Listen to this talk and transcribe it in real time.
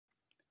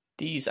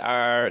These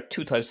are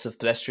two types of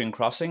pedestrian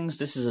crossings.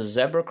 This is a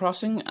zebra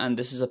crossing and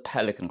this is a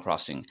pelican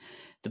crossing.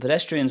 The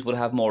pedestrians will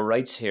have more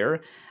rights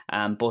here,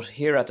 but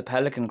here at the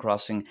pelican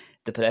crossing,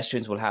 the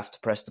pedestrians will have to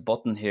press the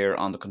button here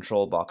on the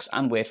control box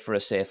and wait for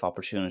a safe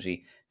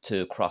opportunity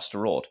to cross the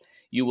road.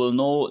 You will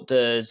know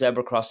the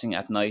zebra crossing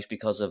at night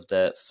because of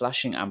the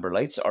flashing amber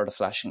lights or the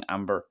flashing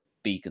amber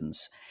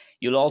beacons.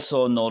 You'll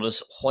also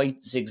notice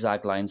white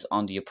zigzag lines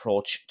on the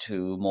approach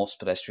to most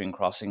pedestrian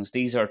crossings.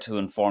 These are to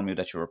inform you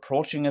that you're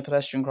approaching a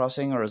pedestrian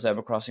crossing or a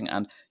zebra crossing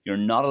and you're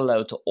not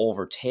allowed to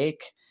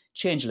overtake,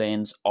 change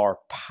lanes or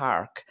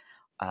park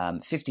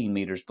 15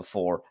 metres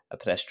before a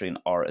pedestrian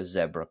or a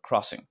zebra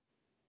crossing.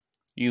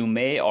 You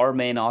may or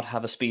may not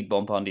have a speed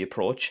bump on the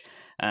approach.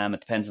 It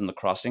depends on the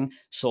crossing.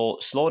 So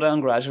slow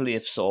down gradually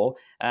if so.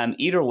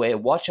 Either way,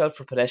 watch out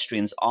for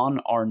pedestrians on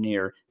or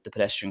near the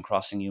pedestrian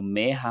crossing. You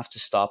may have to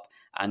stop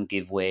and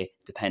give way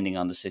depending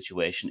on the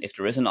situation. If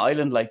there is an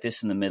island like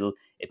this in the middle,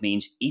 it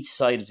means each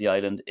side of the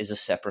island is a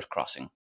separate crossing.